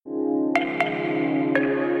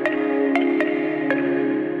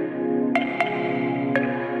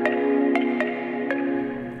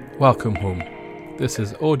Welcome home. This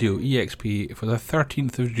is Audio EXP for the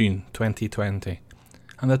 13th of June 2020,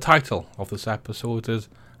 and the title of this episode is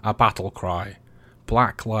A Battle Cry,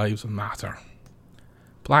 Black Lives Matter.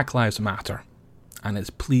 Black Lives Matter, and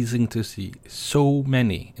it's pleasing to see so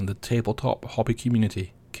many in the tabletop hobby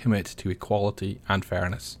community commit to equality and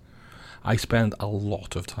fairness. I spend a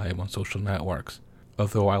lot of time on social networks.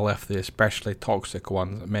 Although I left the especially toxic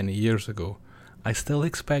ones many years ago, I still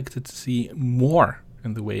expected to see more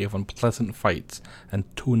in the way of unpleasant fights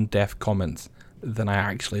and tone-deaf comments than I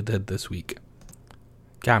actually did this week.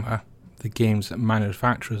 GAMA, the Games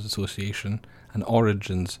Manufacturers Association, and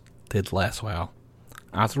Origins did less well.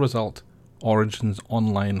 As a result, Origins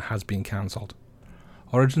Online has been cancelled.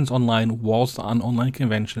 Origins Online was an online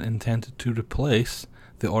convention intended to replace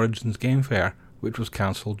the Origins Game Fair, which was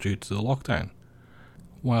cancelled due to the lockdown.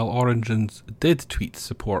 While Origins did tweet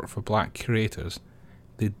support for black creators,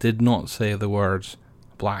 they did not say the words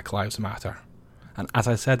Black Lives Matter. And as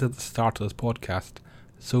I said at the start of this podcast,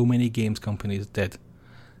 so many games companies did.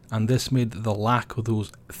 And this made the lack of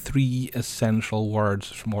those three essential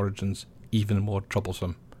words from Origins even more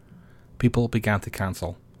troublesome. People began to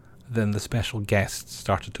cancel. Then the special guests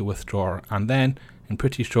started to withdraw. And then, in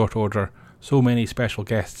pretty short order, so many special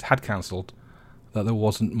guests had cancelled that there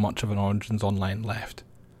wasn't much of an Origins Online left.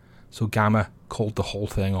 So GAMA called the whole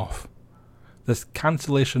thing off. This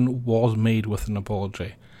cancellation was made with an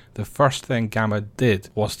apology. The first thing GAMA did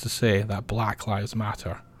was to say that Black Lives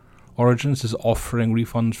Matter. Origins is offering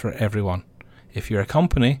refunds for everyone. If you're a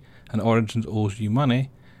company and Origins owes you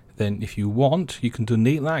money, then if you want, you can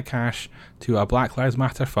donate that cash to a Black Lives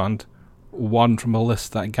Matter fund, one from a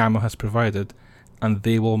list that GAMA has provided, and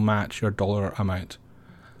they will match your dollar amount.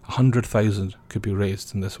 100,000 could be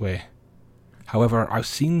raised in this way. However, I've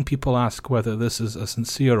seen people ask whether this is a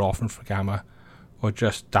sincere offer for GAMA or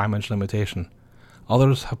just damage limitation.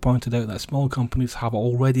 Others have pointed out that small companies have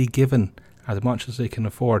already given as much as they can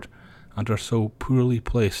afford and are so poorly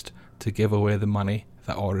placed to give away the money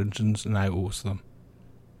that Origins now owes them.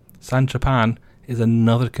 San Japan is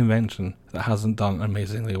another convention that hasn't done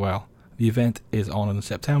amazingly well. The event is on in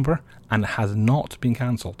September and has not been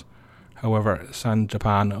cancelled. However, San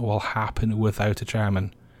Japan will happen without a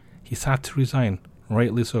chairman. He's had to resign,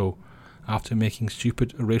 rightly so, after making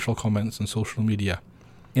stupid racial comments on social media.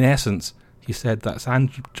 In essence, he said that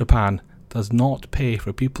San Japan does not pay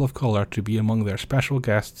for people of colour to be among their special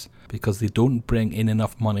guests because they don't bring in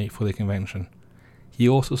enough money for the convention. He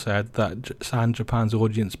also said that San Japan's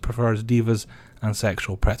audience prefers divas and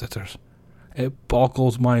sexual predators. It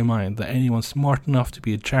boggles my mind that anyone smart enough to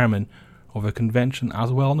be a chairman of a convention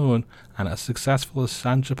as well known and as successful as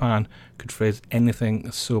San Japan could phrase anything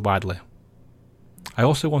so badly. I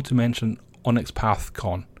also want to mention Onyx Path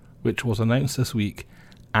Con, which was announced this week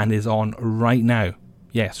and is on right now.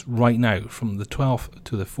 Yes, right now, from the 12th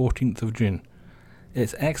to the 14th of June.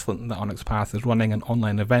 It's excellent that Onyx Path is running an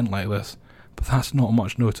online event like this, but that's not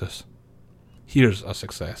much notice. Here's a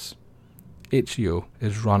success. itch.io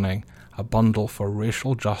is running a bundle for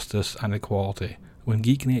racial justice and equality. When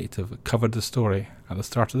Geek Native covered the story at the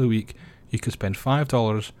start of the week, you could spend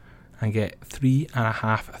 $5 and get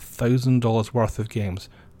 $3,500 worth of games.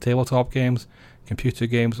 Tabletop games, computer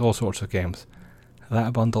games, all sorts of games.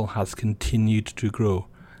 That bundle has continued to grow,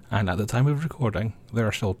 and at the time of recording, there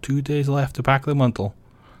are still 2 days left to pack the bundle,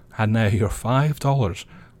 and now your $5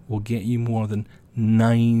 will get you more than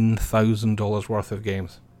 $9,000 worth of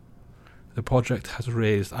games. The project has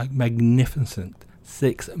raised a magnificent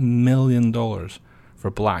 $6 million for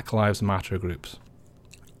Black Lives Matter groups.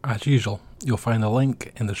 As usual, you'll find a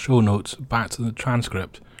link in the show notes back to the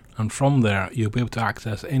transcript, and from there you'll be able to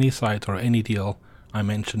access any site or any deal I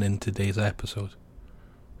mention in today's episode.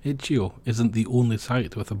 itch.io isn't the only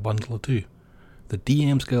site with a bundle too. The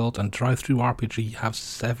DMs Guild and DriveThruRPG have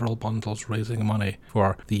several bundles raising money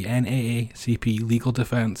for the NAACP legal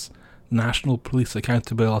defence, national police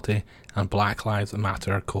accountability, and Black Lives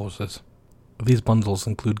Matter causes. These bundles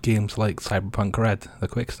include games like Cyberpunk Red, the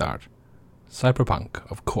Quick Start. Cyberpunk,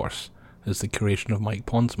 of course, is the creation of Mike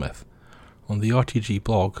Pondsmith. On the RTG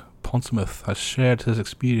blog, Pondsmith has shared his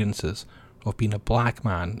experiences of being a black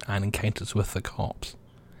man and encounters with the cops.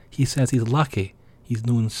 He says he's lucky he's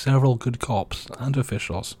known several good cops and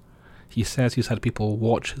officials. He says he's had people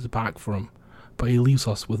watch his back for him, but he leaves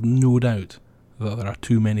us with no doubt that there are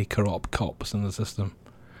too many corrupt cops in the system.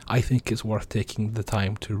 I think it's worth taking the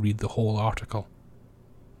time to read the whole article.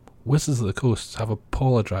 Wizards of the Coast have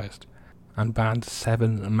apologised and banned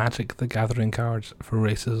 7 Magic the Gathering cards for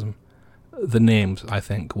racism. The names, I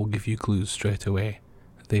think, will give you clues straight away.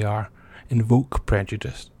 They are Invoke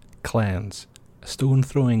Prejudice, Cleanse, Stone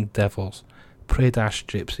Throwing Devils, Predash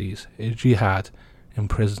Gypsies, Jihad,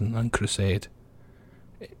 Imprison and Crusade.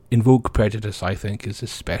 Invoke Prejudice, I think, is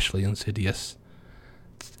especially insidious.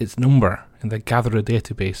 Its number in the Gatherer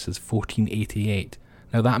database is 1488.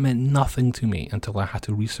 Now that meant nothing to me until I had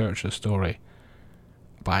to research the story.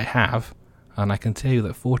 But I have, and I can tell you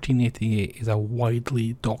that 1488 is a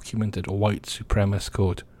widely documented white supremacist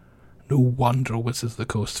code. No wonder Wizards of the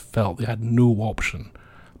Coast felt they had no option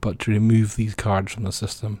but to remove these cards from the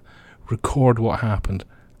system, record what happened,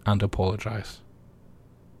 and apologise.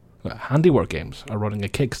 Handiwork Games are running a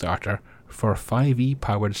Kickstarter for a 5e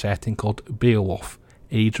powered setting called Beowulf,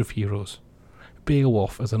 Age of Heroes.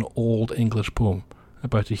 Beowulf is an old English poem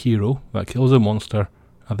about a hero that kills a monster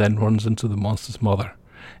and then runs into the monster's mother.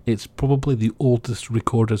 It's probably the oldest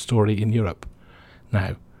recorded story in Europe.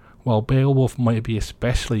 Now, while Beowulf might be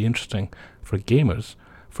especially interesting for gamers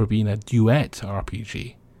for being a duet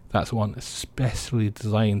RPG, that's one especially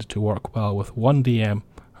designed to work well with one DM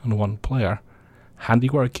and one player,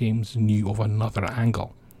 Handiwork Games knew of another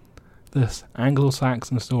angle. This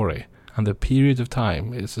Anglo-Saxon story and the period of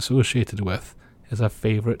time it's associated with is a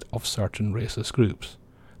favourite of certain racist groups.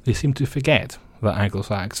 They seem to forget that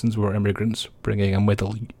Anglo-Saxons were immigrants bringing a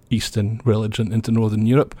Middle Eastern religion into Northern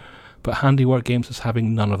Europe, but Handiwork Games is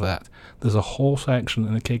having none of that. There's a whole section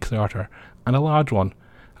in the Kickstarter, and a large one,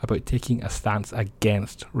 about taking a stance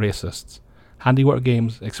against racists. Handiwork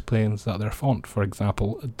Games explains that their font, for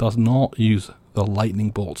example, does not use the lightning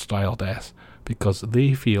bolt styled S because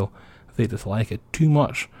they feel they dislike it too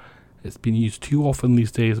much. It's been used too often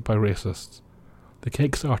these days by racists. The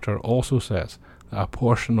Kickstarter also says that a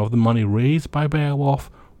portion of the money raised by Beowulf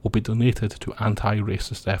will be donated to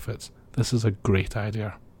anti-racist efforts. This is a great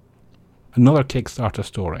idea. Another Kickstarter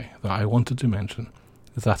story that I wanted to mention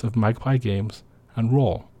is that of Magpie Games and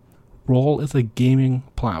Roll. Roll is a gaming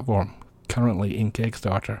platform currently in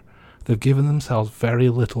Kickstarter. They've given themselves very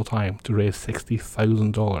little time to raise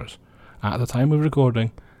 $60,000. At the time of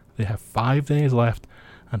recording, they have 5 days left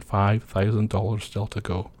and $5,000 still to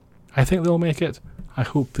go. I think they'll make it. I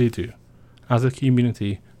hope they do. As a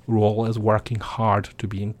community, Roll is working hard to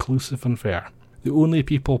be inclusive and fair. The only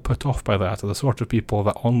people put off by that are the sort of people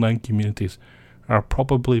that online communities are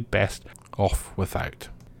probably best off without.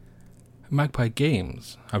 Magpie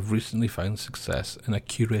Games have recently found success in a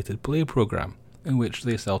curated play program in which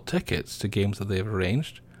they sell tickets to games that they've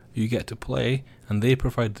arranged. You get to play and they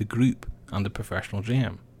provide the group and the professional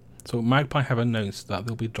GM. So Magpie have announced that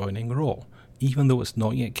they'll be joining Roll, even though it's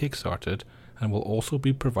not yet kickstarted, and will also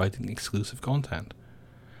be providing exclusive content.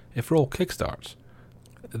 If Roll kickstarts,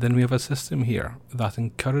 then we have a system here that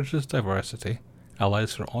encourages diversity,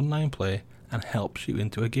 allows for online play, and helps you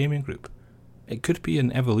into a gaming group. It could be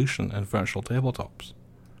an evolution in virtual tabletops.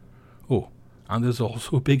 Oh, and there's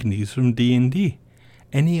also big news from D&D.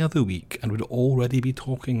 Any other week and we'd already be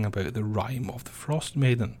talking about the Rime of the Frost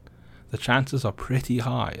Maiden. The chances are pretty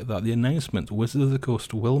high that the announcement Wizards of the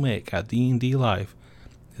Coast will make at D&D Live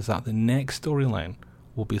is that the next storyline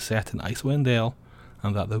will be set in Icewind Dale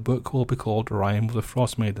and that the book will be called Rime of the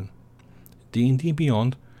Frost Maiden. D&D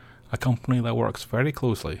Beyond, a company that works very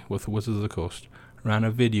closely with Wizards of the Coast, ran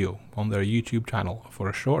a video on their YouTube channel for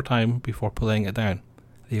a short time before pulling it down.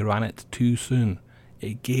 They ran it too soon.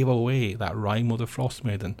 It gave away that Rime of the Frost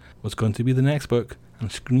Maiden was going to be the next book,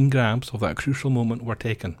 and screen grabs of that crucial moment were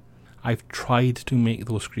taken. I've tried to make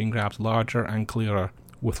those screen grabs larger and clearer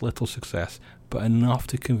with little success, but enough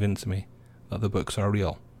to convince me that the books are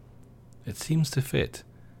real. It seems to fit.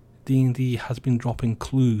 D&D has been dropping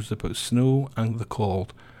clues about snow and the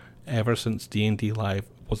cold ever since D&D Live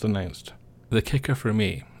was announced. The kicker for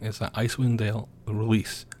me is that Icewind Dale, the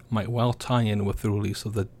release, might well tie in with the release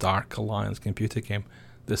of the Dark Alliance computer game.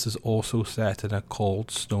 This is also set in a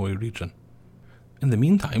cold, snowy region. In the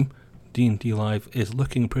meantime, D&D Live is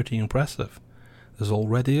looking pretty impressive. There's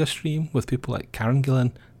already a stream with people like Karen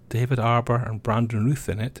Gillan, David Arbor and Brandon Ruth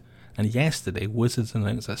in it, and yesterday Wizards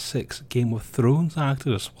announced that 6 Game of Thrones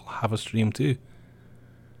actors will have a stream too.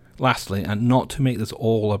 Lastly, and not to make this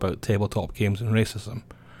all about tabletop games and racism,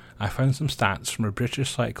 I found some stats from a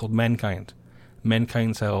British site called Menkind.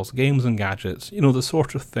 Menkind sells games and gadgets, the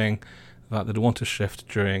sort of thing that they'd want to shift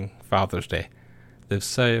during Father's Day. They've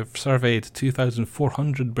surveyed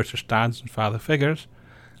 2,400 British dads and father figures,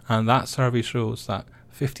 and that survey shows that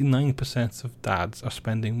 59% of dads are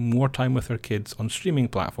spending more time with their kids on streaming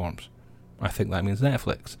platforms. I think that means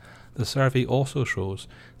Netflix. The survey also shows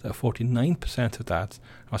that 49% of dads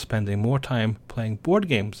are spending more time playing board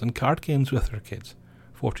games and card games with their kids.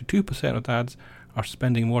 42% of dads are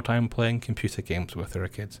spending more time playing computer games with their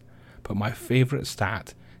kids. But my favourite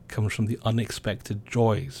stat comes from the unexpected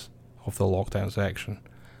joys of the lockdown section.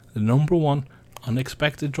 The number one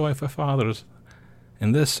unexpected joy for fathers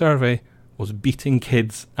in this survey was beating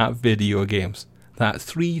kids at video games. That's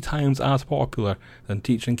 3 times as popular than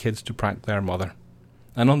teaching kids to prank their mother.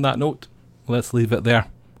 And on that note, let's leave it there.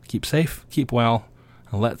 Keep safe, keep well,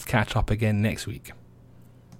 and let's catch up again next week.